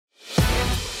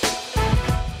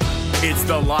It's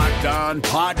the Locked On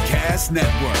Podcast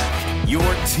Network, your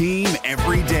team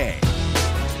every day.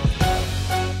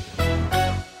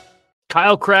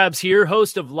 Kyle Krabs here,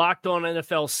 host of Locked On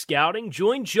NFL Scouting.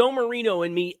 Join Joe Marino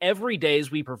and me every day as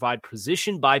we provide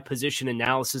position-by-position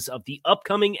analysis of the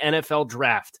upcoming NFL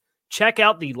Draft. Check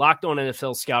out the Locked On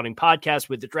NFL Scouting podcast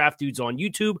with the Draft Dudes on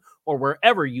YouTube or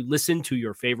wherever you listen to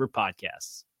your favorite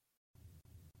podcasts.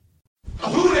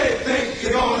 Who they think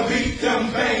they're gonna beat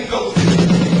them Bengals?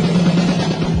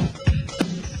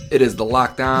 It is the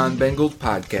Locked On Bengals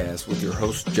podcast with your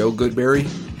hosts Joe Goodberry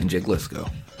and Jake Lisco.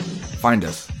 Find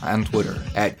us on Twitter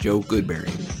at Joe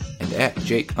Goodberry and at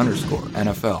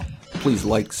Jake_NFL. Please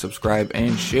like, subscribe,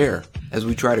 and share as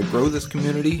we try to grow this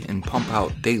community and pump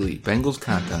out daily Bengals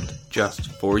content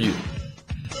just for you. Who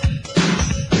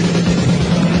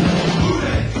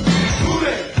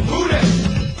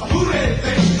they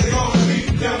think they're gonna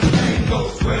beat them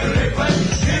Bengals? Where they play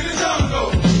in the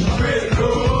jungle. I'm ready to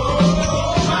roll.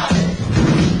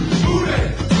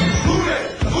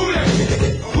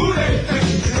 Who they think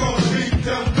they're gonna beat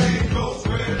them Bengals?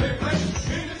 Where they play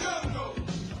in the jungle.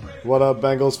 What up,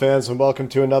 Bengals fans, and welcome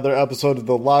to another episode of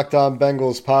the Locked On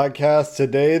Bengals podcast.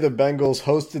 Today, the Bengals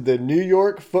hosted the New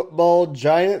York Football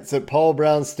Giants at Paul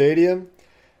Brown Stadium.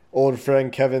 Old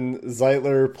friend Kevin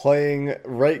Zeitler playing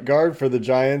right guard for the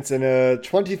Giants in a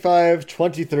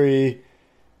 25-23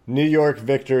 New York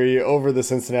victory over the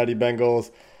Cincinnati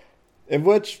Bengals, in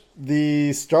which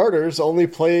the starters only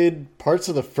played parts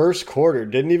of the first quarter,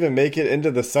 didn't even make it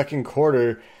into the second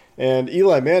quarter, and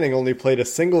Eli Manning only played a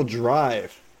single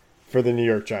drive for the New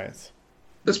York Giants.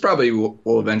 This probably will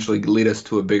eventually lead us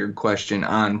to a bigger question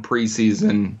on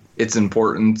preseason, its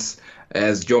importance,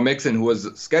 as Joe Mixon, who was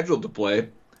scheduled to play,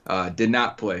 did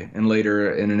not play, and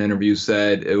later in an interview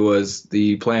said it was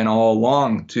the plan all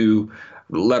along to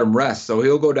let him rest. So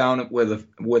he'll go down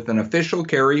with an official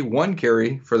carry, one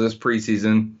carry for this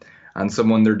preseason on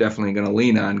someone they're definitely going to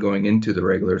lean on going into the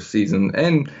regular season.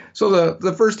 And so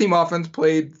the first team offense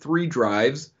played 3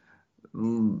 drives,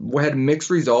 had mixed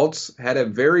results, had a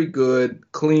very good,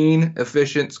 clean,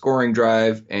 efficient scoring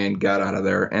drive, and got out of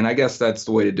there. And I guess that's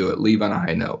the way to do it. Leave on a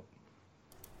high note.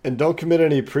 And don't commit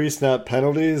any pre-snap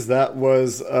penalties. That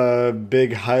was a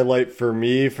big highlight for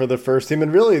me for the first team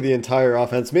and really the entire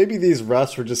offense. Maybe these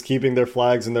refs were just keeping their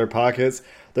flags in their pockets.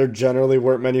 There generally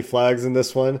weren't many flags in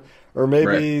this one. Or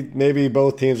maybe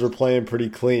both teams were playing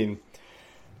pretty clean.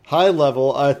 High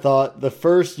level, I thought the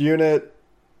first unit,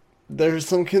 there's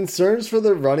some concerns for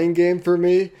the running game for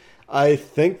me. I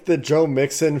think that Joe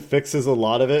Mixon fixes a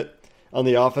lot of it on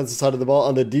the offensive side of the ball.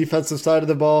 On the defensive side of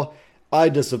the ball, eye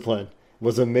discipline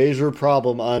was a major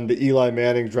problem on the Eli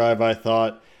Manning drive, I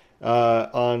thought,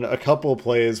 on a couple of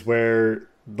plays where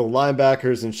the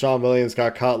linebackers and Sean Williams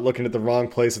got caught looking at the wrong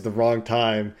place at the wrong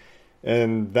time,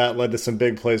 and that led to some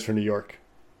big plays for New York.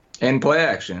 And play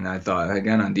action, I thought,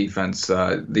 again, on defense.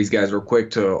 These guys were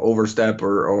quick to overstep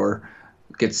or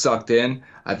get sucked in.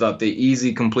 I thought the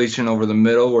easy completion over the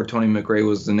middle where Tony McRae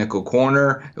was the nickel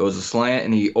corner, it was a slant,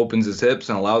 and he opens his hips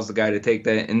and allows the guy to take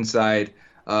that inside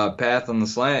path on the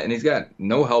slant, and he's got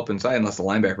no help inside unless the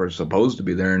linebacker was supposed to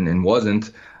be there and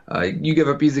wasn't. You give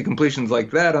up easy completions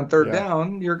like that on third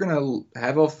down, you're going to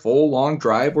have a full long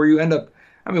drive where you end up,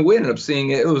 we ended up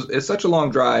seeing it's such a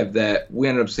long drive that we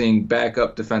ended up seeing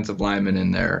backup defensive linemen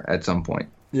in there at some point.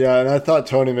 Yeah, and I thought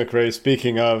Tony McRae,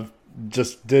 speaking of,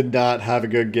 just did not have a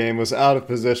good game, was out of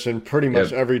position pretty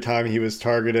much every time he was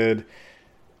targeted.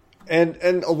 And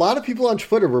a lot of people on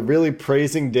Twitter were really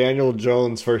praising Daniel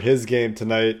Jones for his game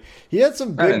tonight. He had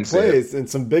some big plays and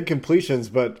some big completions,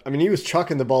 but he was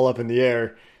chucking the ball up in the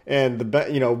air, and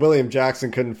William Jackson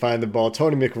couldn't find the ball.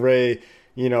 Tony McRae,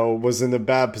 was in the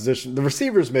bad position. The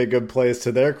receivers made good plays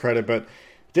to their credit, but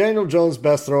Daniel Jones'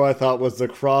 best throw I thought was the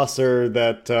crosser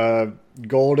that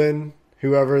Golden,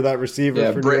 whoever that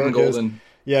receiver for New York Golden. is.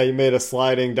 Yeah, he made a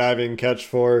sliding, diving catch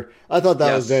for. I thought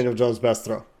that was Daniel Jones' best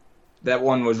throw. That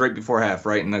one was right before half,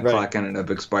 right? And the clock ended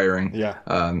up expiring. Yeah.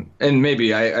 And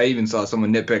maybe I even saw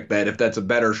someone nitpick that if that's a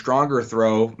better, stronger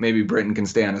throw, maybe Britton can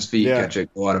stay on his feet, catch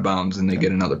it, go out of bounds, and they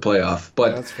get another playoff.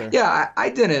 But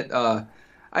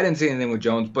I didn't see anything with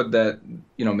Jones, but that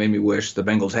made me wish the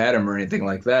Bengals had him or anything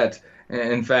like that.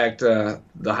 In fact, the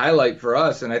highlight for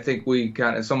us, and I think we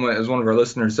as one of our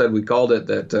listeners said, we called it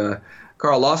that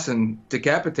Carl Lawson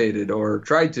decapitated or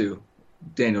tried to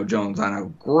Daniel Jones on a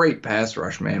great pass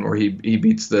rush, man, where he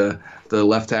beats the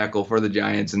left tackle for the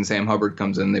Giants and Sam Hubbard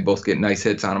comes in. They both get nice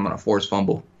hits on him on a forced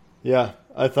fumble. Yeah,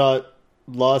 I thought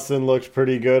Lawson looked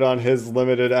pretty good on his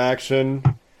limited action.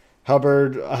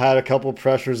 Hubbard had a couple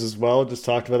pressures as well. Just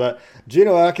talked about that.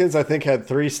 Geno Atkins, I think, had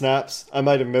 3 snaps. I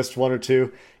might have missed 1 or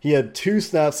 2. He had 2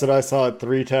 snaps that I saw at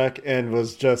 3-tech and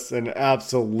was just an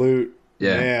absolute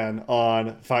man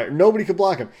on fire. Nobody could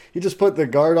block him. He just put the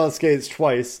guard on skates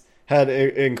twice, had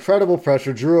incredible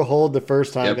pressure, drew a hold the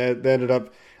first time. They ended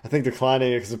up, I think,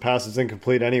 declining it because the pass was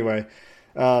incomplete anyway.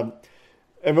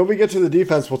 And when we get to the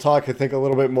defense, we'll talk, I think, a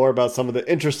little bit more about some of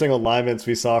the interesting alignments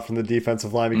we saw from the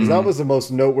defensive line, because that was the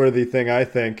most noteworthy thing, I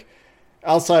think.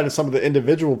 Outside of some of the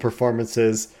individual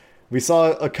performances, we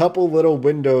saw a couple little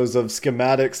windows of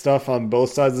schematic stuff on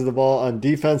both sides of the ball. On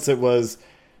defense, it was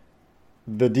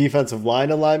the defensive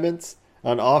line alignments.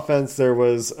 On offense, there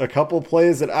was a couple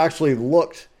plays that actually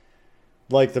looked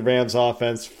like the Rams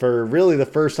offense for really the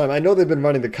first time. I know they've been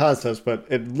running the concepts, but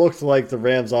it looked like the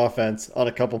Rams offense on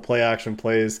a couple play action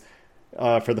plays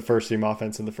for the first team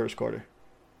offense in the first quarter.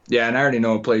 Yeah, and I already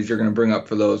know what plays you're going to bring up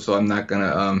for those, so I'm not going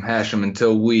to hash them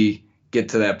until we get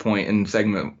to that point in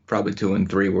segment probably 2 and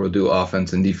 3 where we'll do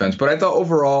offense and defense. But I thought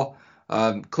overall,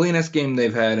 cleanest game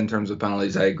they've had in terms of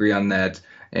penalties. I agree on that.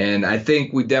 And I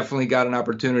think we definitely got an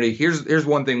opportunity. Here's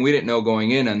one thing we didn't know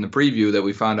going in on the preview that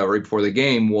we found out right before the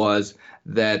game was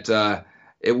that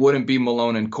it wouldn't be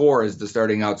Malone and Core as the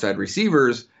starting outside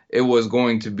receivers. It was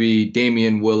going to be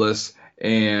Damian Willis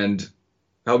and,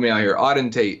 help me out here,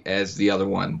 Auden Tate as the other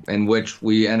one, in which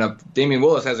we end up, Damian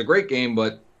Willis has a great game,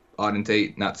 but Auden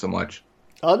Tate, not so much.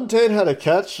 Auden Tate had a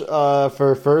catch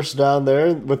for first down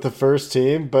there with the first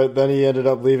team, but then he ended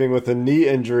up leaving with a knee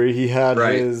injury. He had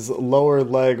his lower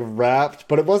leg wrapped,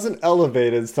 but it wasn't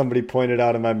elevated, somebody pointed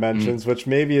out in my mentions, which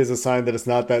maybe is a sign that it's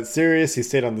not that serious. He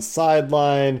stayed on the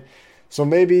sideline. So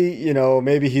maybe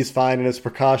he's fine and it's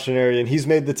precautionary and he's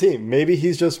made the team. Maybe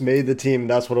he's just made the team and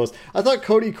that's what it was. I thought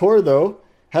Cody Core, though,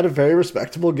 had a very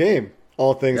respectable game,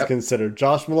 all things considered.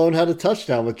 Josh Malone had a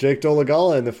touchdown with Jake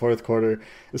Dolegala in the fourth quarter.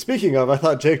 And speaking of, I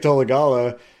thought Jake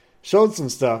Dolegala showed some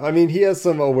stuff. I mean, he has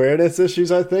some awareness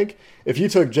issues, I think. If you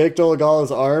took Jake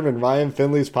Dolegala's arm and Ryan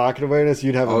Finley's pocket awareness,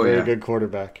 you'd have a very good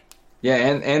quarterback. Yeah,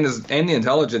 and the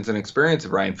intelligence and experience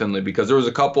of Ryan Finley, because there was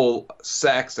a couple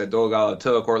sacks that Dolegala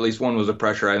took, or at least one was a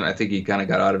pressure. I think he kind of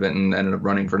got out of it and ended up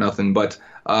running for nothing. But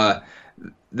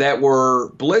that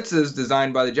were blitzes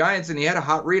designed by the Giants, and he had a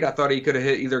hot read. I thought he could have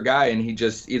hit either guy, and he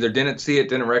just either didn't see it,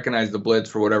 didn't recognize the blitz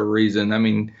for whatever reason. I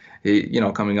mean,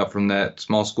 coming up from that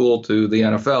small school to the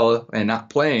NFL and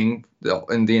not playing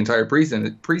in the entire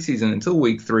preseason until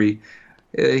week 3,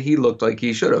 he looked like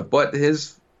he should have. But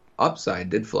his upside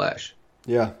did flash.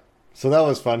 Yeah. So that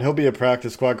was fun. He'll be a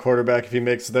practice squad quarterback if he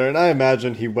makes it there, and I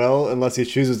imagine he will, unless he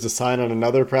chooses to sign on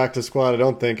another practice squad. I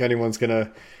don't think anyone's going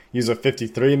to use a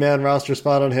 53-man roster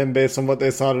spot on him based on what they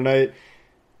saw tonight.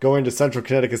 Going to Central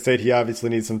Connecticut State, he obviously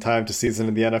needs some time to season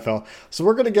in the NFL. So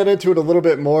we're going to get into it a little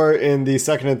bit more in the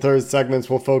second and third segments.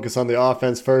 We'll focus on the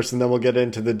offense first, and then we'll get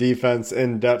into the defense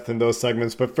in depth in those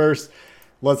segments. But first,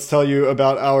 let's tell you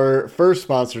about our first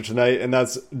sponsor tonight, and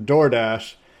that's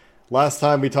DoorDash. Last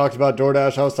time we talked about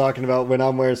DoorDash, I was talking about when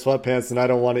I'm wearing sweatpants and I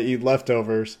don't want to eat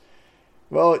leftovers.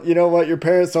 Well, you know what? Your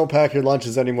parents don't pack your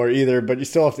lunches anymore either, but you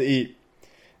still have to eat.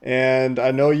 And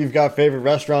I know you've got favorite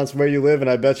restaurants where you live, and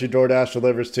I bet you DoorDash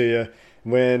delivers to you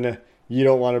when you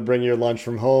don't want to bring your lunch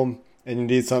from home and you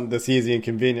need something that's easy and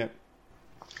convenient.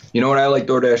 You know what I like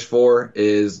DoorDash for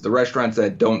is the restaurants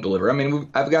that don't deliver. I mean,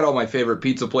 I've got all my favorite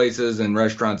pizza places and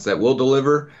restaurants that will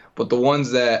deliver, but the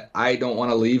ones that I don't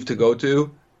want to leave to go to,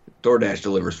 DoorDash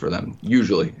delivers for them,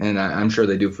 usually. And I'm sure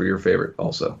they do for your favorite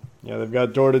also. Yeah, they've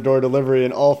got door-to-door delivery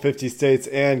in all 50 states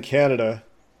and Canada.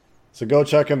 So go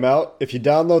check them out. If you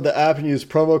download the app and use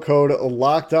promo code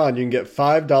LOCKEDON, you can get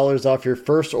 $5 off your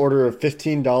first order of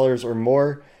 $15 or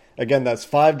more. Again, that's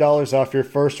 $5 off your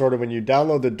first order when you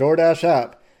download the DoorDash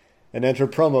app and enter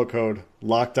promo code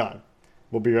LOCKEDON.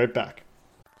 We'll be right back.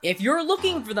 If you're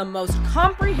looking for the most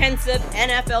comprehensive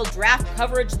NFL draft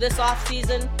coverage this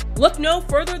offseason, look no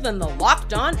further than the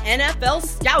Locked On NFL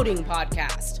Scouting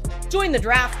Podcast. Join the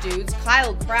draft dudes,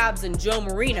 Kyle Krabs and Joe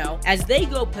Marino, as they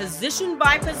go position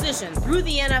by position through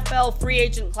the NFL free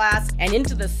agent class and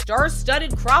into the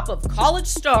star-studded crop of college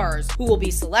stars who will be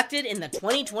selected in the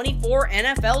 2024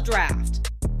 NFL Draft.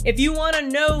 If you want to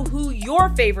know who your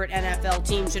favorite NFL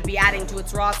team should be adding to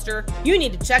its roster, you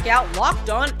need to check out Locked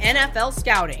On NFL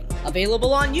Scouting,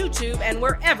 available on YouTube and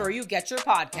wherever you get your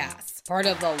podcasts. Part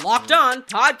of the Locked On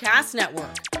Podcast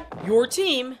Network, your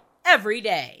team every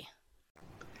day.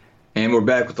 And we're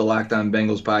back with the Locked On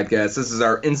Bengals podcast. This is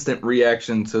our instant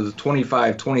reaction to the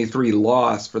 25-23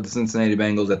 loss for the Cincinnati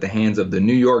Bengals at the hands of the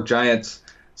New York Giants.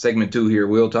 Segment 2 here,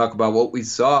 we'll talk about what we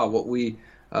saw, what we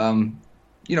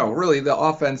really the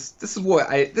offense. This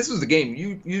was the game.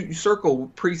 You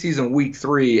circle preseason week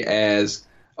 3 as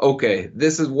okay.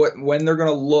 This is when they're going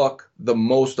to look the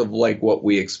most of like what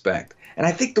we expect. And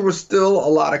I think there was still a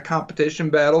lot of competition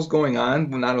battles going on,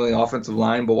 not only offensive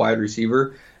line but wide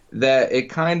receiver, that it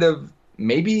kind of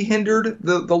maybe hindered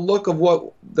the look of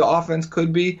what the offense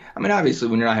could be. I mean, obviously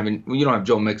when you don't have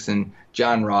Joe Mixon,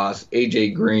 John Ross,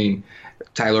 AJ Green,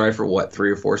 Tyler Eifert,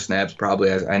 3 or 4 snaps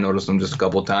probably. I noticed them just a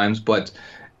couple of times, but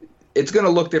it's going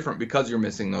to look different because you're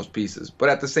missing those pieces. But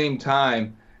at the same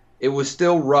time, it was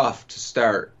still rough to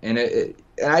start. And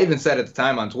I even said at the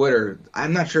time on Twitter,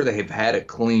 I'm not sure they have had a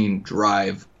clean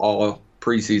drive all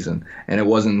preseason. And it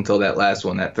wasn't until that last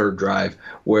one, that third drive,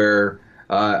 where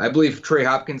I believe Trey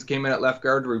Hopkins came in at left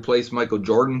guard to replace Michael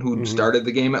Jordan, who started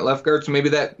the game at left guard. So maybe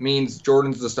that means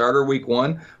Jordan's the starter week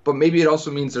 1. But maybe it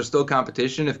also means there's still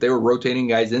competition if they were rotating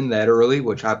guys in that early,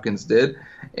 which Hopkins did.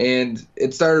 And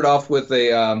it started off with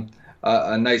a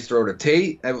nice throw to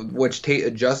Tate, which Tate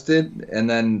adjusted, and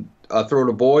then a throw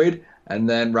to Boyd. And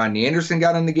then Rodney Anderson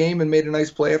got in the game and made a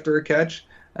nice play after a catch.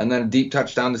 And then a deep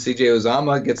touchdown to C.J.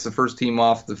 Uzomah gets the first team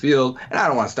off the field. And I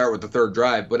don't want to start with the third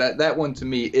drive, but that one to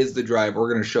me is the drive we're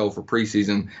going to show for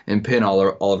preseason and pin all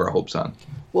of our hopes on.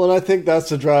 Well, and I think that's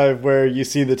the drive where you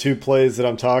see the 2 plays that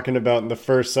I'm talking about in the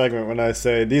first segment when I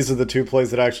say these are the 2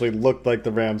 plays that actually looked like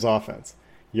the Rams offense.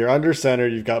 You're under center,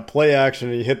 you've got play action,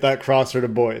 and you hit that crosser to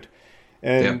Boyd.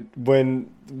 And when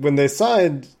they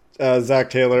signed Zach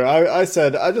Taylor, I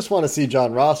said, I just want to see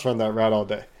John Ross run that route all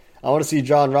day. I want to see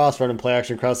John Ross running play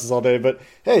action crosses all day, but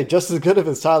hey, just as good if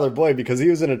it's Tyler Boyd because he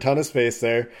was in a ton of space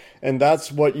there, and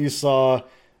that's what you saw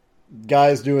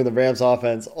guys do in the Rams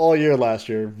offense all year last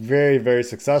year, very, very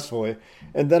successfully.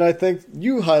 And then I think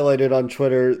you highlighted on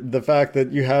Twitter the fact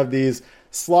that you have these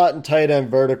slot and tight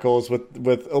end verticals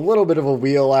with a little bit of a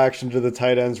wheel action to the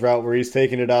tight end's route where he's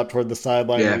taking it out toward the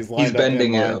sideline. Yeah, and he's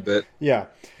bending it a bit. Yeah.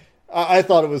 I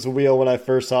thought it was a wheel when I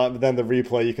first saw it, but then the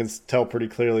replay, you can tell pretty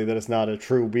clearly that it's not a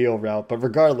true wheel route. But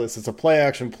regardless, it's a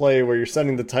play-action play where you're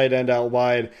sending the tight end out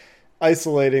wide,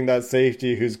 isolating that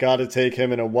safety who's got to take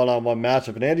him in a one-on-one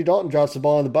matchup. And Andy Dalton drops the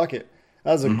ball in the bucket.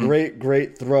 That was a great,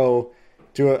 great throw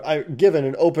to given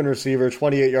an open receiver,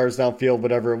 28 yards downfield,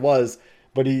 whatever it was.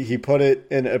 But he put it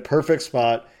in a perfect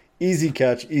spot, easy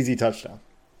catch, easy touchdown.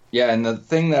 Yeah, and the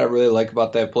thing that I really like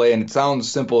about that play, and it sounds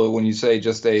simple when you say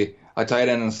just a tight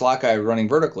end and a slot guy running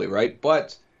vertically, right?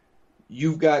 But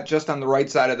you've got just on the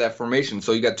right side of that formation.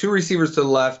 So you got 2 receivers to the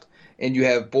left, and you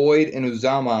have Boyd and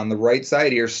Uzomah on the right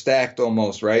side here, stacked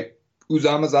almost, right?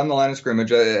 Uzama's on the line of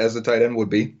scrimmage, as the tight end would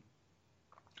be.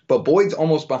 But Boyd's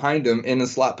almost behind him in the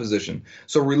slot position.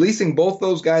 So releasing both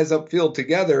those guys upfield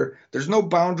together, there's no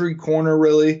boundary corner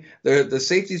really. The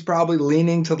safety's probably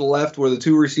leaning to the left where the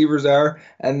 2 receivers are.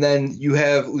 And then you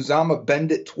have Uzomah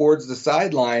bend it towards the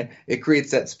sideline. It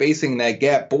creates that spacing, that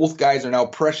gap. Both guys are now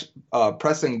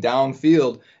pressing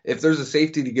downfield. If there's a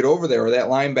safety to get over there or that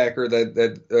linebacker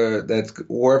that's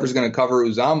whoever's going to cover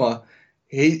Uzomah,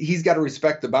 he's got to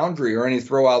respect the boundary or any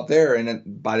throw out there. And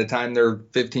by the time they're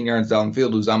 15 yards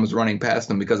downfield, Uzama's running past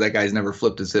them because that guy's never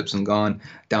flipped his hips and gone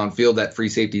downfield. That free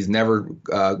safety's never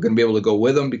going to be able to go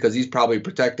with him because he's probably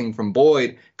protecting from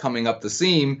Boyd coming up the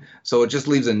seam. So it just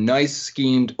leaves a nice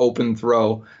schemed open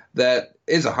throw that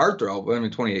is a hard throw,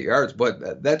 28 yards,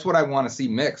 but that's what I want to see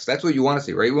mixed. That's what you want to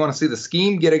see, right? You want to see the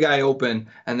scheme, get a guy open,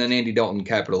 and then Andy Dalton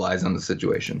capitalize on the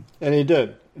situation. And he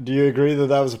did. Do you agree that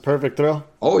was a perfect throw?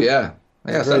 Oh, yeah.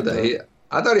 Yeah, I said that.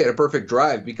 I thought he had a perfect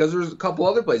drive because there's a couple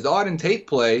other plays. The Auden Tate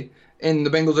play, and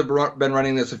the Bengals have been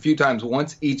running this a few times,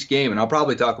 once each game, and I'll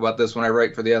probably talk about this when I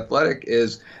write for The Athletic,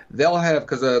 is they'll have,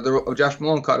 because Josh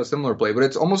Malone caught a similar play, but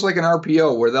it's almost like an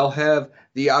RPO where they'll have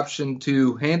the option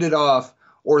to hand it off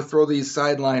or throw these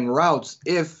sideline routes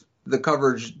if the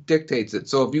coverage dictates it.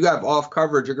 So if you have off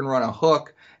coverage, you're going to run a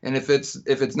hook. And if it's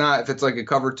like a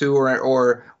cover 2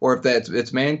 or if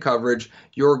it's man coverage,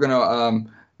 you're going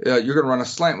to run a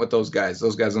slant with those guys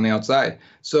on the outside.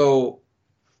 So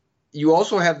you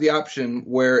also have the option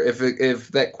where if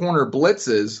that corner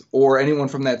blitzes or anyone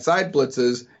from that side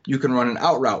blitzes, you can run an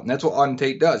out route. And that's what Auden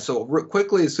Tate does. So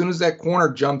quickly, as soon as that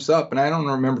corner jumps up, and I don't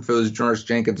remember if it was Janoris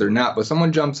Jenkins or not, but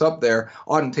someone jumps up there,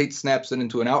 Auden Tate snaps it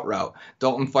into an out route.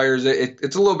 Dalton fires it.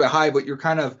 It's a little bit high, but you're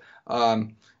kind of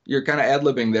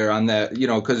ad-libbing there on that,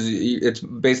 because it's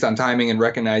based on timing and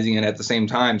recognizing it at the same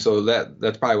time. So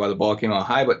that's probably why the ball came out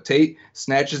high. But Tate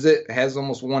snatches it, has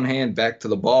almost one hand back to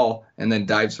the ball, and then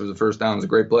dives for the first down. It's a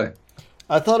great play.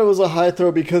 I thought it was a high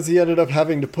throw because he ended up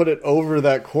having to put it over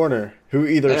that corner, who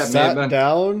either sat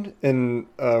down in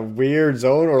a weird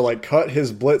zone or cut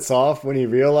his blitz off when he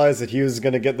realized that he was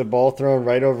going to get the ball thrown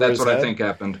right over his head. That's what I think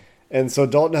happened. And so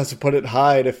Dalton has to put it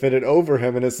high to fit it over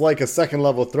him, and it's like a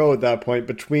second-level throw at that point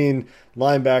between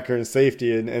linebacker and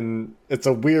safety, and it's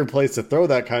a weird place to throw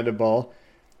that kind of ball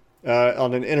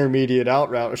on an intermediate out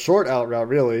route, a short out route,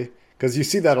 really, because you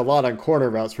see that a lot on corner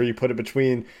routes where you put it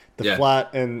between the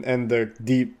flat and the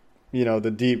deep,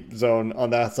 the deep zone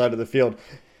on that side of the field.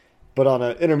 But on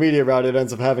an intermediate route, it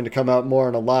ends up having to come out more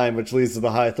on a line, which leads to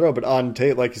the high throw. But Auden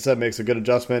Tate, like you said, makes a good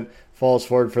adjustment, falls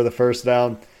forward for the first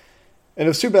down. And it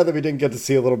was too bad that we didn't get to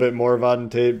see a little bit more of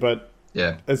Auden Tate, but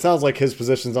it sounds like his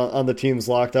position's on the team's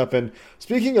locked up. And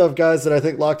speaking of guys that I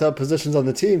think locked up positions on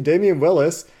the team, Damian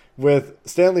Willis, with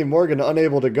Stanley Morgan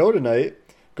unable to go tonight,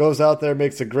 goes out there,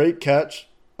 makes a great catch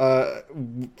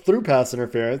through pass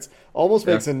interference, almost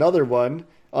makes another one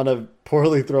on a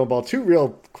poorly thrown ball.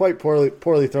 Two quite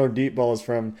poorly thrown deep balls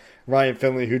from Ryan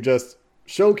Finley, who just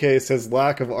showcased his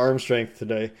lack of arm strength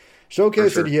today.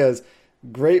 Showcased that he has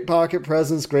great pocket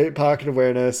presence, great pocket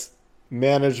awareness,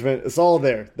 management. It's all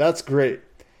there. That's great.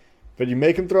 But you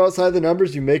make him throw outside the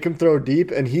numbers, you make him throw deep,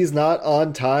 and he's not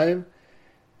on time.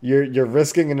 You're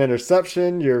risking an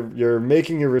interception. You're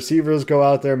making your receivers go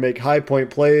out there and make high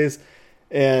point plays.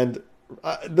 And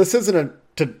this isn't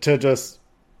to just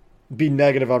be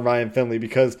negative on Ryan Finley,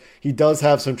 because he does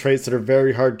have some traits that are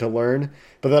very hard to learn,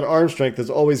 but that arm strength is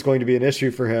always going to be an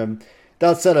issue for him.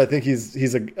 That said, I think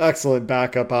he's an excellent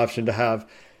backup option to have.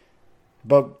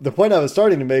 But the point I was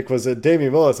starting to make was that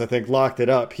Damian Willis, I think, locked it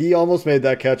up. He almost made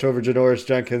that catch over Janoris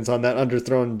Jenkins on that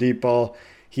underthrown deep ball.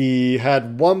 He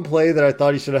had one play that I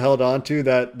thought he should have held on to,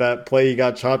 that play he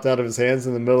got chopped out of his hands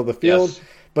in the middle of the field. Yes.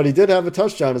 But he did have a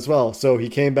touchdown as well. So he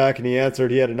came back and he answered.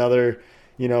 He had another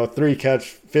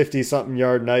 3-catch, 50-something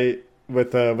yard night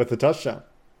with a touchdown.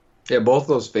 Yeah, both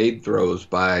those fade throws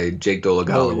by Jake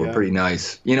Dolegala were pretty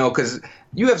nice. Because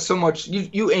you have so much,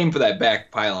 you aim for that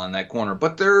back pylon on that corner,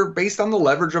 but they're based on the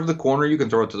leverage of the corner. You can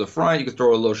throw it to the front, you can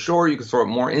throw it a little short, you can throw it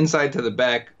more inside to the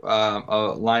back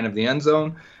line of the end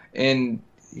zone. And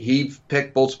he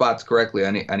picked both spots correctly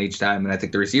on each time, and I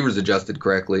think the receivers adjusted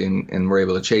correctly and were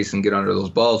able to chase and get under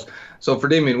those balls. So for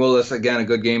Damian Willis, again, a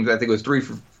good game. I think it was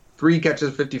three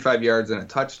catches, 55 yards, and a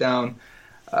touchdown.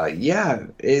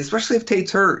 Especially if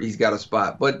Tate's hurt, he's got a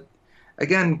spot. But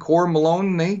again, Core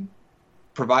Malone, they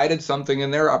provided something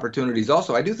in their opportunities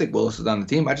also. I do think Willis is on the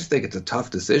team. I just think it's a tough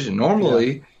decision.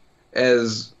 Normally,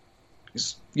 as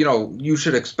you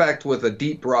should expect with a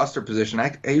deep roster position,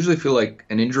 I usually feel like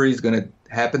an injury is going to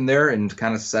happen there and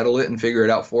kind of settle it and figure it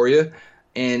out for you.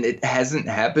 And it hasn't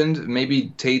happened. Maybe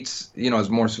Tate's, is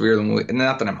more severe than and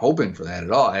not that I'm hoping for that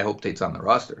at all. I hope Tate's on the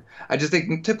roster. I just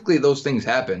think typically those things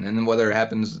happen. And then whether it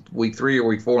happens week 3 or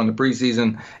week 4 in the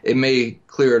preseason, it may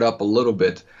clear it up a little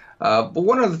bit. But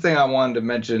one other thing I wanted to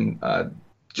mention,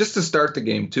 just to start the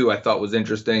game too, I thought was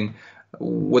interesting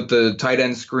with the tight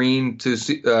end screen to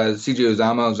CJ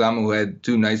Uzomah, who had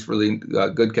 2 nice, really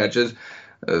good catches.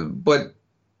 But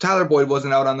Tyler Boyd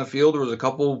wasn't out on the field. There was a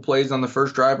couple plays on the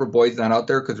first drive where Boyd's not out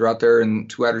there because they're out there in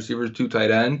 2 wide receivers, 2 tight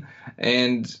end.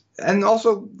 And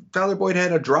also Tyler Boyd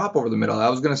had a drop over the middle. I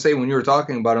was going to say when you were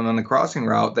talking about him on the crossing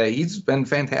route that he's been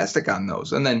fantastic on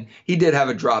those. And then he did have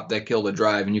a drop that killed a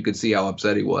drive, and you could see how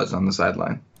upset he was on the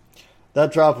sideline.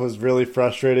 That drop was really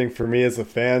frustrating for me as a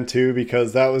fan, too,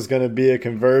 because that was going to be a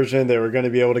conversion. They were going to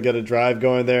be able to get a drive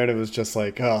going there, and it was just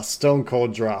like, stone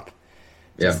cold drop.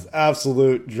 Just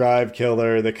absolute drive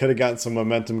killer. They could have gotten some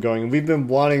momentum going. And we've been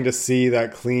wanting to see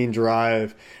that clean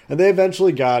drive, and they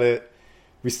eventually got it.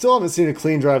 We still haven't seen a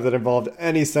clean drive that involved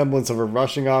any semblance of a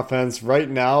rushing offense. Right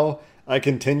now, I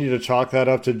continue to chalk that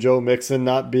up to Joe Mixon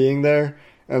not being there,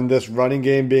 and this running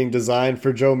game being designed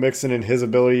for Joe Mixon and his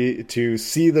ability to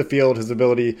see the field, his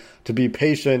ability to be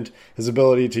patient, his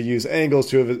ability to use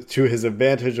angles to his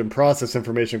advantage and process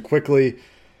information quickly.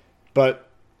 But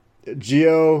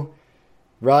Gio,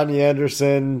 Rodney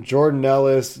Anderson, Jordan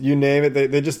Ellis, you name it,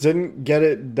 they just didn't get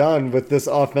it done with this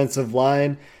offensive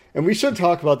line. And we should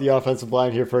talk about the offensive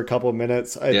line here for a couple of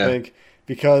minutes, I think,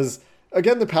 because,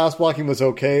 again, the pass blocking was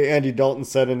okay. Andy Dalton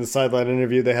said in the sideline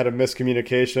interview they had a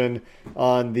miscommunication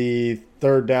on the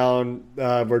third down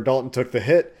where Dalton took the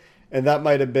hit, and that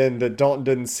might have been that Dalton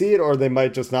didn't see it, or they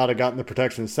might just not have gotten the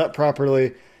protection set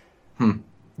properly.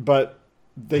 But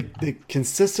they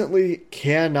consistently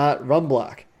cannot run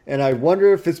block. And I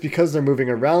wonder if it's because they're moving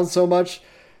around so much,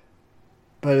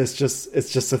 but it's just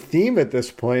a theme at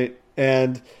this point.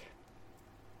 And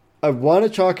I want to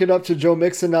chalk it up to Joe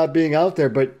Mixon not being out there,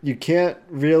 but you can't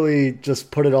really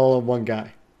just put it all on one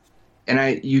guy.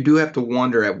 And you do have to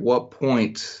wonder at what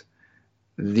point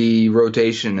the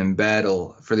rotation and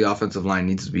battle for the offensive line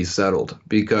needs to be settled,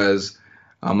 because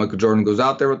Michael Jordan goes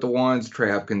out there with the ones.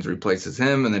 Trey Hopkins replaces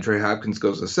him, and then Trey Hopkins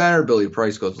goes to center. Billy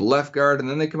Price goes to left guard, and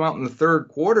then they come out in the third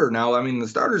quarter. Now, I mean, the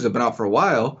starters have been out for a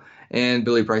while, and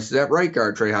Billy Price is at right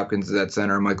guard. Trey Hopkins is at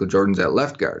center. And Michael Jordan's at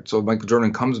left guard. So Michael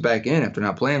Jordan comes back in after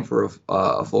not playing for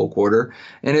a full quarter,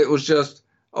 and it was just,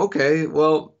 okay,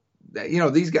 well,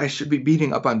 these guys should be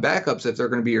beating up on backups if they're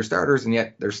going to be your starters, and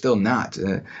yet they're still not.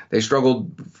 They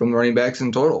struggled from the running backs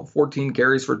in total. 14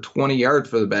 carries for 20 yards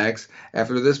for the backs.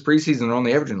 After this preseason, they're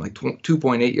only averaging like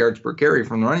 2.8 yards per carry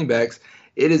from the running backs.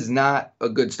 It is not a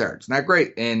good start. It's not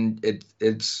great, and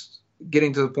it's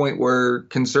getting to the point where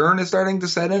concern is starting to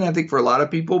set in, I think, for a lot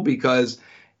of people, because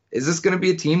is this going to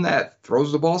be a team that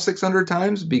throws the ball 600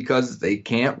 times because they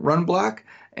can't run block?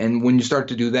 And when you start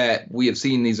to do that, we have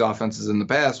seen these offenses in the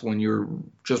past when you're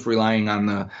just relying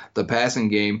on the passing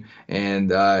game and,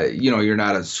 you're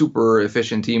not a super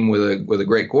efficient team with a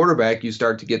great quarterback, you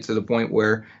start to get to the point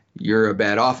where you're a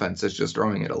bad offense that's just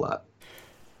throwing it a lot.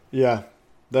 Yeah,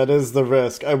 that is the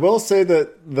risk. I will say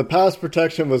that the pass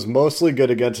protection was mostly good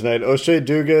again tonight. O'Shea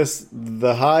Dugas,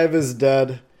 the hive is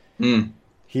dead.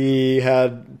 He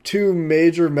had 2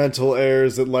 major mental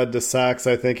errors that led to sacks,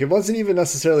 I think. It wasn't even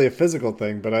necessarily a physical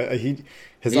thing, but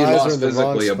his eyes are in the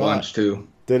wrong spot. A bunch, too.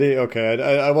 Did he? Okay.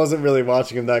 I wasn't really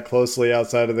watching him that closely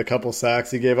outside of the couple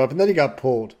sacks he gave up, and then he got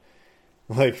pulled.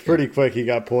 Pretty quick, he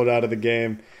got pulled out of the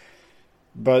game.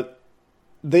 But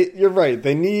you're right.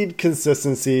 They need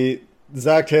consistency.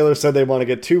 Zach Taylor said they want to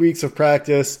get 2 weeks of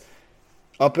practice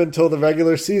up until the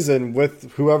regular season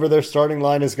with whoever their starting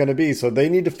line is going to be. So they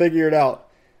need to figure it out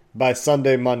by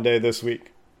Sunday, Monday this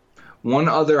week. One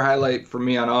other highlight for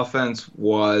me on offense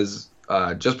was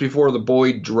just before the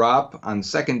Boyd drop on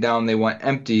second down, they went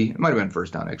empty. It might have been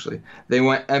first down, actually. They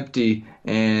went empty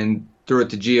and threw it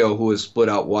to Gio, who was split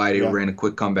out wide. He ran a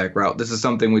quick comeback route. This is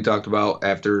something we talked about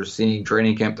after seeing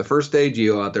training camp the first day.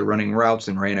 Gio out there running routes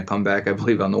and ran a comeback, I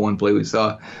believe, on the one play we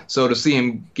saw. So to see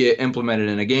him get implemented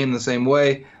in a game the same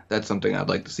way, that's something I'd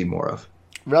like to see more of.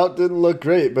 Route didn't look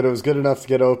great, but it was good enough to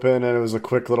get open, and it was a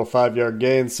quick little 5-yard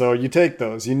gain. So you take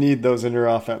those. You need those in your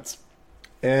offense.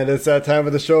 And it's that time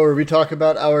of the show where we talk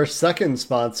about our second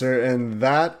sponsor, and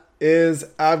that is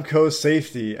Abco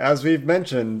Safety. As we've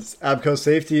mentioned, Abco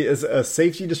Safety is a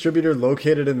safety distributor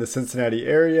located in the Cincinnati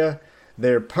area.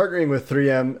 They're partnering with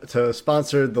 3M to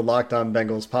sponsor the Locked On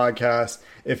Bengals podcast.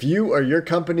 If you or your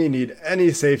company need any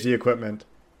safety equipment,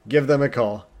 give them a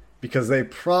call, because they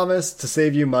promise to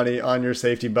save you money on your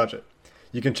safety budget.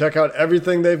 You can check out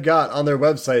everything they've got on their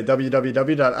website,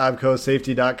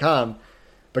 www.abcosafety.com.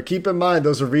 But keep in mind,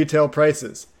 those are retail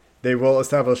prices. They will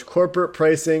establish corporate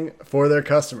pricing for their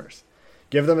customers.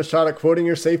 Give them a shot at quoting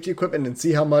your safety equipment and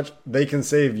see how much they can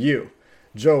save you.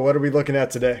 Joe, what are we looking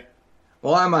at today?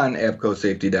 Well, I'm on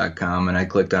abcosafety.com, and I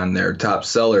clicked on their top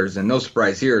sellers, and no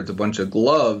surprise here, it's a bunch of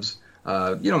gloves,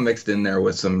 mixed in there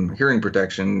with some hearing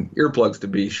protection, earplugs to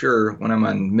be sure. When I'm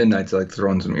on midnights, I like to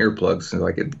throw in some earplugs so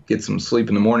I could get some sleep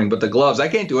in the morning. But the gloves, I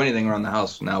can't do anything around the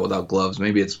house now without gloves.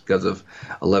 Maybe it's because of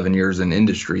 11 years in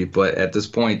industry. But at this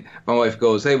point, my wife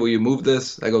goes, hey, will you move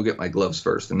this? I go get my gloves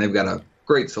first. And they've got a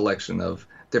great selection of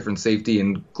different safety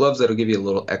and gloves that'll give you a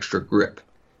little extra grip.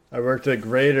 I worked at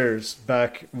Graders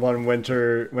back one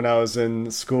winter when I was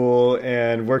in school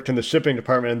and worked in the shipping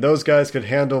department. And those guys could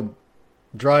handle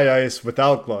dry ice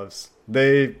without gloves.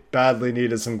 They badly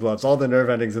needed some gloves. All the nerve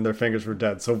endings in their fingers were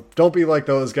dead. So don't be like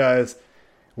those guys.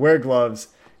 Wear gloves.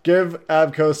 Give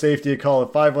Abco Safety a call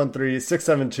at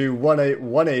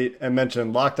 513-672-1818 and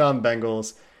mention Locked On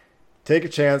Bengals. Take a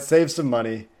chance, save some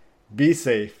money, be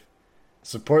safe.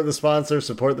 Support the sponsor,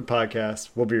 support the podcast.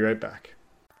 We'll be right back.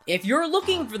 If you're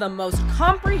looking for the most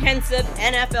comprehensive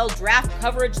NFL draft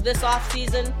coverage this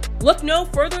offseason, look no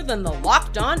further than the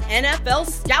Locked On NFL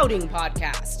Scouting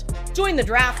Podcast. Join the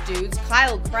draft dudes,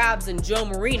 Kyle Krabs and Joe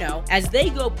Marino, as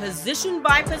they go position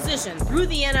by position through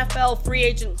the NFL free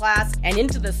agent class and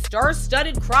into the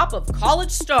star-studded crop of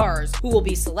college stars who will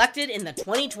be selected in the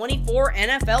 2024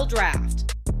 NFL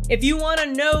Draft. If you want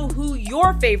to know who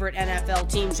your favorite NFL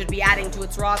team should be adding to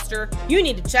its roster, you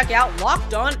need to check out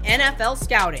Locked On NFL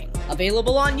Scouting,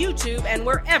 available on YouTube and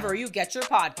wherever you get your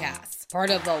podcasts. Part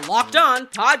of the Locked On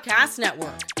Podcast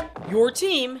Network, your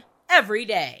team every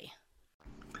day.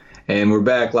 And we're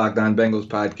back, Locked On Bengals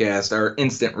podcast, our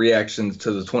instant reactions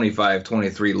to the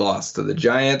 25-23 loss to the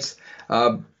Giants.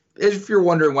 If you're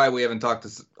wondering why we haven't talked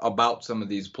about some of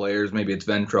these players, maybe it's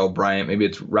Ventrell Bryant, maybe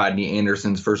it's Rodney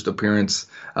Anderson's first appearance,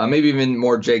 maybe even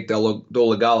more Jake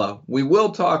Dolegala. We will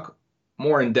talk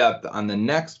more in depth on the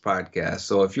next podcast.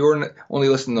 So if you're only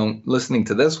listening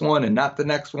to this one and not the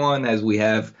next one, as we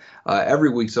have every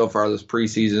week so far this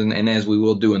preseason, and as we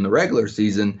will do in the regular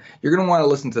season, you're going to want to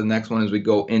listen to the next one as we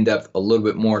go in depth a little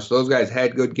bit more. So those guys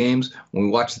had good games. When we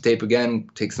watch the tape again,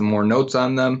 take some more notes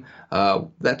on them.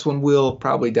 That's when we'll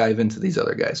probably dive into these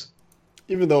other guys.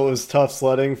 Even though it was tough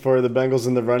sledding for the Bengals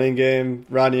in the running game,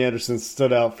 Ronnie Anderson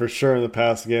stood out for sure in the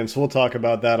passing game. So we'll talk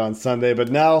about that on Sunday. But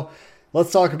now,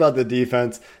 let's talk about the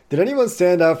defense. Did anyone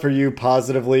stand out for you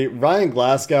positively? Ryan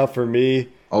Glasgow, for me,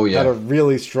 had a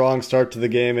really strong start to the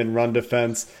game in run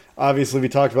defense. Obviously, we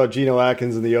talked about Geno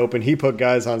Atkins in the open. He put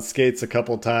guys on skates a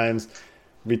couple times.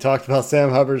 We talked about Sam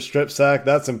Hubbard's strip sack.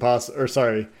 That's impossible. Or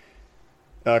sorry,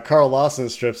 Carl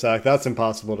Lawson's strip sack. That's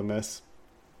impossible to miss.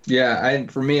 Yeah,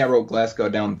 for me, I wrote Glasgow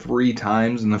down 3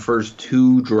 times in the first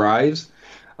 2 drives.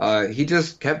 He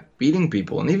just kept beating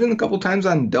people. And even a couple times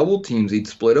on double teams, he'd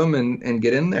split them and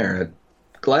get in there.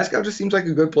 Glasgow just seems like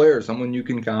a good player, someone you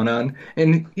can count on.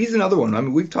 And he's another one. I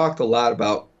mean, we've talked a lot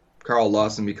about Carl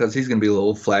Lawson because he's going to be a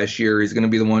little flashier. He's going to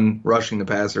be the one rushing the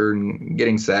passer and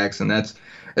getting sacks, and that's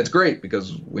great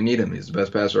because we need him. He's the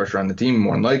best pass rusher on the team,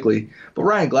 more than likely. But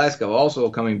Ryan Glasgow,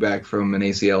 also coming back from an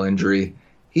ACL injury,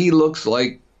 he looks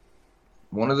like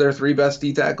one of their 3 best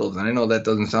D tackles. And I know that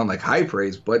doesn't sound like high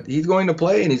praise, but he's going to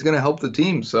play and he's going to help the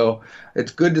team. So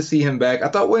it's good to see him back. I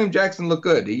thought William Jackson looked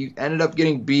good. He ended up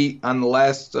getting beat on the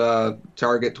last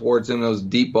target towards him. It was a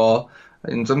deep ball.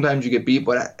 And sometimes you get beat,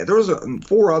 but there was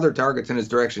 4 other targets in his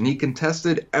direction. He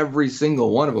contested every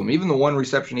single one of them. Even the one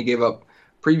reception he gave up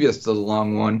previous to the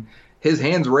long one, his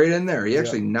hand's right in there. He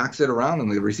actually knocks it around,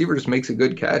 and the receiver just makes a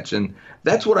good catch. And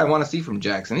that's what I want to see from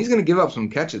Jackson. He's going to give up some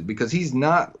catches because he's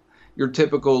not your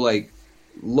typical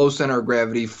low center of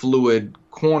gravity fluid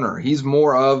corner. He's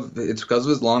more of, it's because of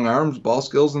his long arms, ball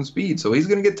skills, and speed. So he's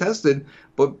going to get tested,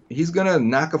 but he's going to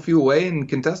knock a few away and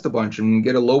contest a bunch and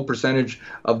get a low percentage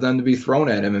of them to be thrown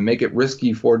at him and make it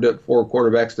risky for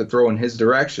quarterbacks to throw in his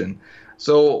direction.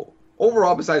 So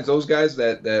overall, besides those guys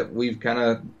that we've kind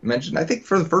of mentioned, I think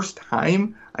for the first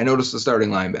time I noticed the starting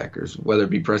linebackers, whether it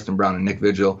be Preston Brown and Nick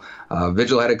Vigil.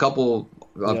 Vigil had a couple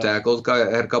of tackles,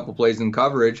 had a couple plays in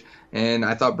coverage, and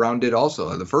I thought Brown did also.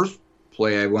 The first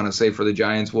play I want to say for the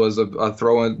Giants was a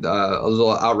throw, a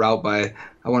little out route by,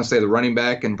 I want to say, the running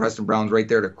back, and Preston Brown's right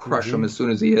there to crush him as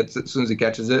soon as he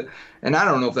catches it. And I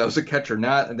don't know if that was a catch or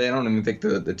not. They don't even think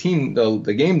the team,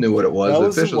 the game knew what it was.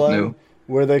 The officials knew.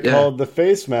 Where they called the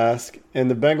face mask, and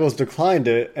the Bengals declined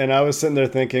it, and I was sitting there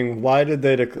thinking, why did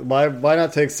they? Why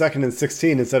not take 2nd and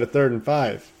 16 instead of 3rd and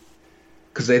 5?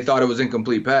 Because they thought it was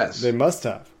incomplete pass. They must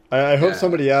have. I hope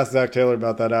somebody asked Zach Taylor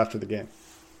about that after the game.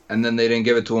 And then they didn't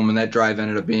give it to him, and that drive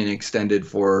ended up being extended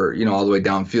for, all the way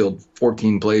downfield,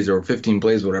 14 plays or 15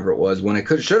 plays, whatever it was, when it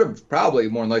should have probably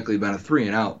more than likely been a 3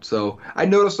 and out. So I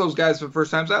noticed those guys for the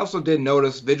first time. So I also did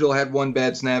notice Vigil had one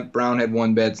bad snap, Brown had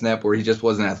one bad snap where he just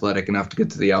wasn't athletic enough to get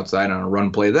to the outside on a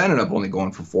run play. That ended up only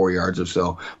going for 4 yards or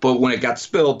so. But when it got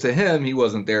spilled to him, he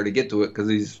wasn't there to get to it because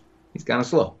he's kind of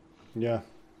slow. Yeah.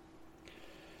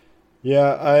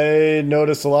 Yeah, I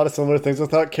noticed a lot of similar things. I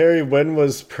thought Kerry Wynn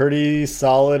was pretty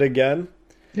solid again.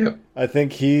 Yep. I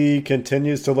think he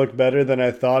continues to look better than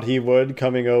I thought he would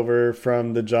coming over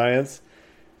from the Giants.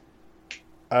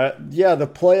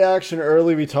 The play action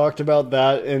early, we talked about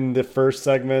that in the first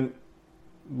segment.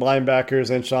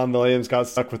 Linebackers and Sean Williams got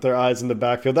stuck with their eyes in the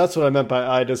backfield. That's what I meant by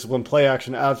eye discipline. Play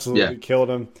action absolutely killed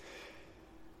him.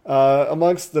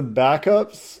 Amongst the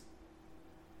backups,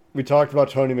 we talked about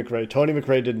Tony McRae. Tony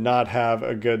McRae did not have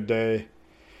a good day.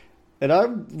 And I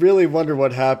really wonder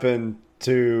what happened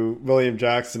to William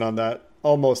Jackson on that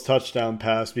almost touchdown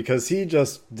pass, because he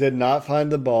just did not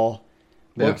find the ball,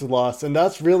 looked lost. And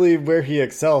that's really where he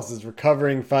excels, is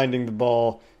recovering, finding the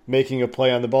ball, making a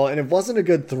play on the ball. And it wasn't a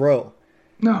good throw.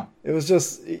 No. It was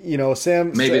just,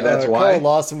 Sam. Maybe that's why. Carl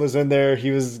Lawson was in there.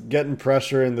 He was getting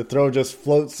pressure, and the throw just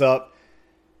floats up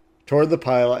toward the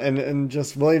pile, and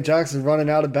just William Jackson running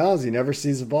out of bounds. He never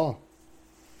sees the ball.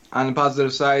 On the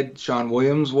positive side, Sean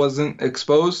Williams wasn't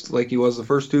exposed like he was the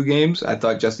first 2 games. I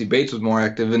thought Jesse Bates was more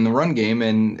active in the run game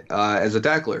and as a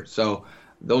tackler. So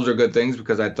those are good things,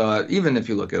 because I thought, even if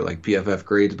you look at PFF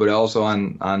grades, but also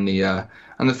on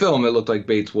the film, it looked like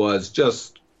Bates was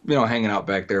just hanging out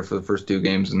back there for the first 2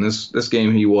 games. And this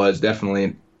game he was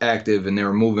definitely active, and they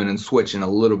were moving and switching a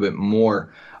little bit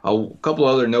more. A couple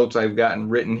other notes I've gotten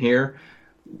written here.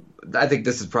 I think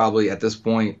this is probably at this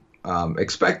point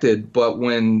expected, but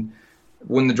when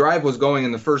the drive was going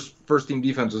and the first team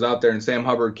defense was out there and Sam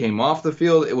Hubbard came off the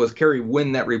field, it was Kerry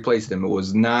Wynn that replaced him. It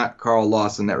was not Carl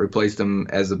Lawson that replaced him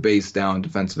as a base down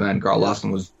defensive end. Carl Lawson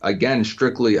was, again,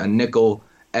 strictly a nickel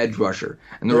edge rusher.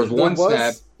 And there was one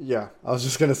snap. Yeah, I was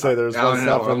just going to say there was No, one no,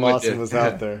 snap no, when I'm with Lawson you. was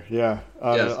out there. Yeah,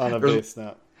 Yes. on a base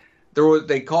snap.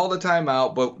 They called a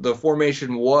timeout, but the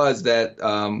formation was that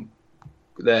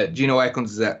that Geno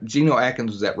Atkins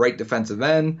was at right defensive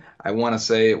end. I want to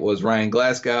say it was Ryan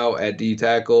Glasgow at D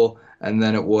tackle, and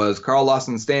then it was Carl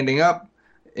Lawson standing up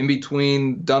in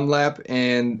between Dunlap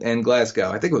and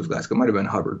Glasgow. I think it was Glasgow. It might have been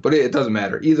Hubbard, but it doesn't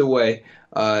matter. Either way,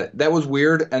 that was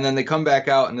weird. And then they come back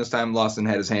out, and this time Lawson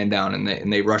had his hand down,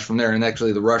 and they rushed from there. And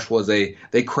actually, the rush was they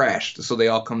crashed, so they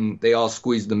all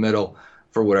squeezed the middle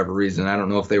for whatever reason. I don't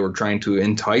know if they were trying to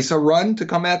entice a run to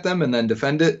come at them and then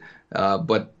defend it,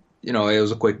 but it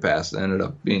was a quick pass that ended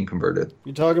up being converted.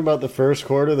 You talking about the first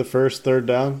quarter, the first third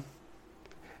down?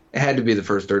 It had to be the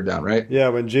first third down, right? Yeah,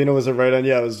 when Geno was at right end.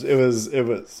 Yeah, it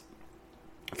was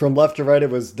from left to right. It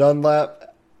was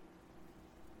Dunlap,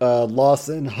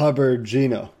 Lawson, Hubbard,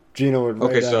 Geno. Geno would right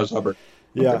Okay, so end. it was Hubbard.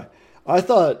 Yeah. Okay. I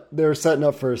thought they were setting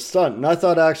up for a stunt, and I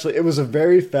thought actually it was a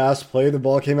very fast play. The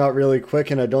ball came out really quick,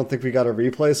 and I don't think we got a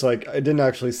replay, so I didn't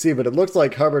actually see, but it looked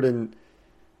like Hubbard and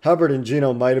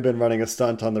Geno might have been running a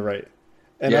stunt on the right.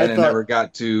 And I thought, never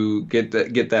got to get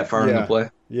that far in the play.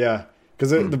 Yeah,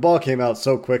 because the ball came out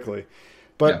so quickly.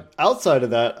 But outside of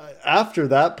that, after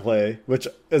that play, which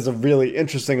is a really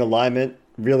interesting alignment,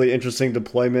 really interesting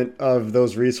deployment of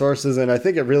those resources, and I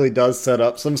think it really does set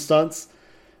up some stunts.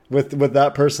 With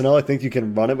that personnel, I think you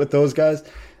can run it with those guys.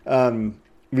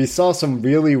 We saw some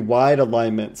really wide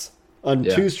alignments on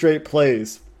 2 straight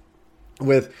plays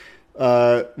with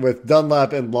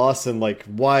Dunlap and Lawson like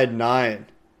wide 9,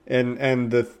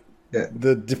 and the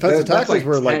defensive tackles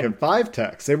were 10. like at 5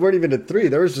 techs. They weren't even at 3.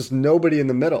 There was just nobody in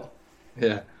the middle.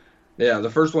 Yeah,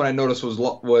 the first one I noticed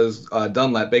was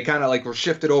Dunlap. They kind of like were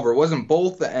shifted over. It wasn't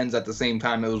both the ends at the same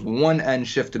time. It was one end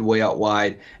shifted way out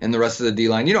wide, and the rest of the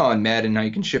D-line. You know on Madden how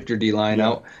you can shift your D-line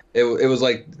out? It was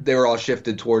like they were all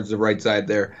shifted towards the right side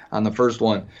there on the first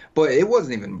one. But it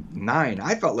wasn't even 9.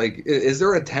 I felt like, is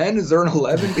there a 10? Is there an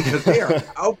 11? Because they are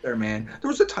out there, man. There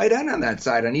was a tight end on that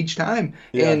side on each time,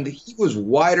 and he was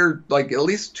wider, like at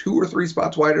least 2 or 3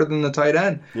 spots wider than the tight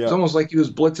end. Yeah. It's almost like he was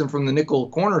blitzing from the nickel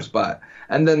corner spot.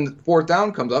 And then fourth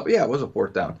down comes up. Yeah, it was a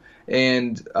fourth down.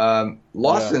 And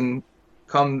Lawson's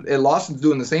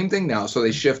doing the same thing now. So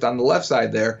they shift on the left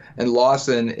side there, and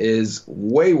Lawson is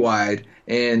way wide.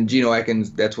 And Geno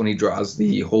Atkins, that's when he draws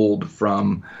the hold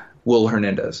from Will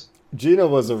Hernandez. Geno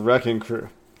was a wrecking crew.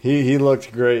 He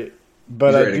looked great.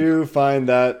 But I do find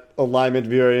that alignment to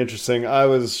be very interesting. I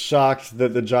was shocked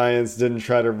that the Giants didn't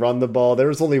try to run the ball. There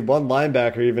was only one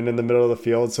linebacker even in the middle of the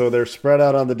field, so they're spread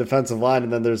out on the defensive line,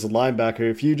 and then there's a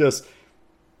linebacker.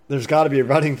 There's got to be a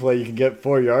running play you can get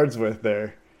 4 yards with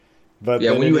there. But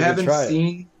when you haven't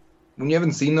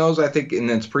seen those, I think in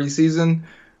its preseason,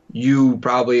 you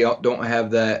probably don't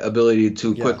have that ability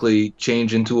to quickly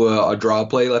change into a draw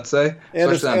play, let's say.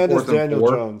 And it's Daniel 4.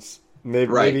 Jones.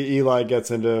 Maybe Eli gets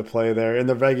into play there in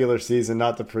the regular season,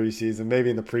 not the preseason.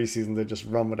 Maybe in the preseason they just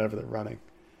run whatever they're running.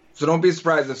 So don't be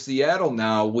surprised if Seattle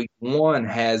now, week 1,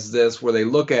 has this where they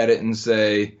look at it and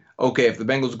say, okay, if the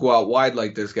Bengals go out wide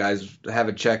like this, guys, have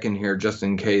a check in here just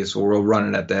in case, or we'll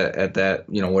run it at that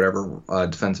whatever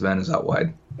defensive end is out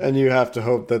wide. And you have to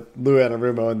hope that Lou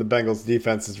Anarumo and the Bengals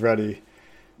defense is ready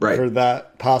for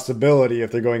that possibility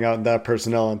if they're going out in that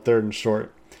personnel on 3rd and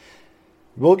short.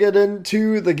 We'll get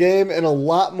into the game in a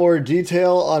lot more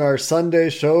detail on our Sunday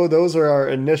show. Those are our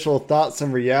initial thoughts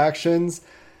and reactions.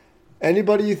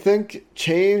 Anybody you think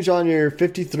change on your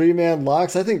 53-man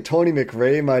locks? I think Tony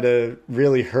McRae might have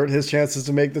really hurt his chances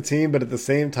to make the team, but at the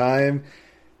same time,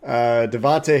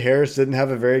 Devontae Harris didn't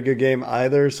have a very good game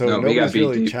either, so nobody's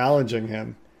really challenging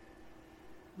him.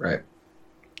 Right.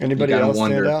 Anybody else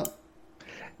stand out?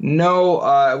 No,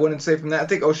 I wouldn't say from that. I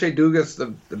think O'Shea Dugas,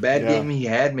 the bad game he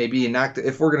had, maybe he knocked.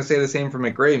 If we're going to say the same for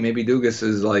McRae, maybe Dugas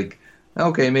is like,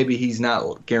 okay, maybe he's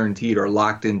not guaranteed or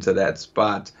locked into that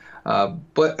spot.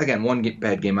 But again, one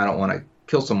bad game, I don't want to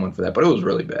kill someone for that, but it was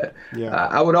really bad. Yeah.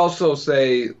 I would also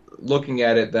say, looking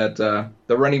at it, that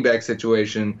the running back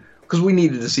situation, because we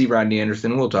needed to see Rodney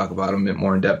Anderson, we'll talk about him a bit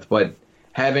more in depth, but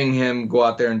having him go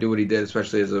out there and do what he did,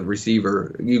 especially as a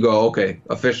receiver, you go, okay,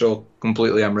 official,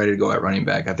 completely, I'm ready to go at running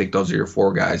back. I think those are your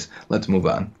 4 guys. Let's move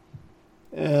on.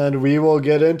 And we will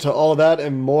get into all that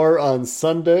and more on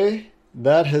Sunday.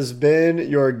 That has been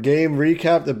your game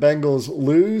recap. The Bengals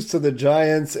lose to the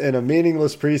Giants in a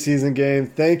meaningless preseason game.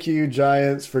 Thank you,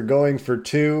 Giants, for going for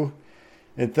 2.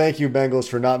 And thank you, Bengals,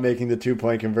 for not making the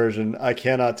 2-point conversion. I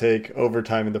cannot take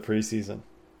overtime in the preseason.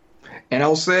 And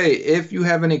I'll say, if you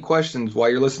have any questions while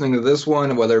you're listening to this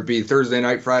one, whether it be Thursday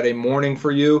night, Friday morning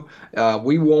for you,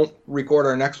 we won't record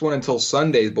our next one until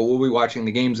Sundays, but we'll be watching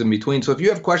the games in between. So if you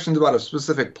have questions about a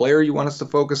specific player you want us to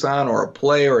focus on, or a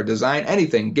play or a design,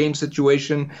 anything, game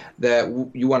situation that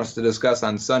you want us to discuss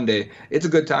on Sunday, it's a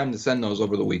good time to send those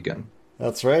over the weekend.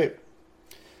 That's right.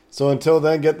 So until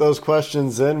then, get those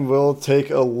questions in. We'll take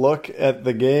a look at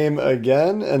the game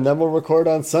again, and then we'll record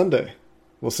on Sunday.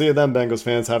 We'll see you then, Bengals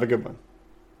fans. Have a good one.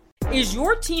 Is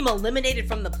your team eliminated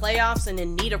from the playoffs and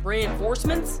in need of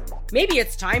reinforcements? Maybe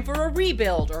it's time for a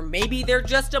rebuild, or maybe they're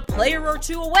just a player or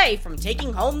two away from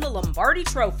taking home the Lombardi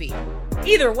Trophy.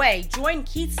 Either way, join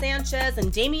Keith Sanchez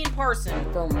and Damian Parson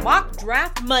for Mock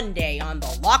Draft Monday on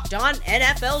the Locked On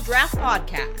NFL Draft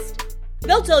Podcast.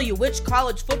 They'll tell you which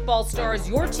college football stars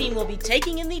your team will be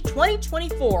taking in the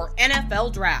 2024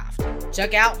 NFL Draft.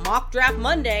 Check out Mock Draft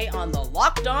Monday on the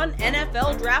Locked On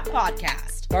NFL Draft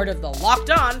Podcast, part of the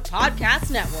Locked On Podcast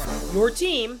Network, your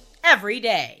team every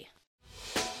day.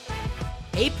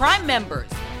 Hey, Prime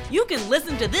members, you can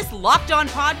listen to this Locked On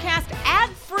podcast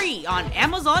ad-free on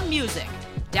Amazon Music.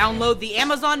 Download the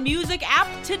Amazon Music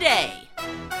app today.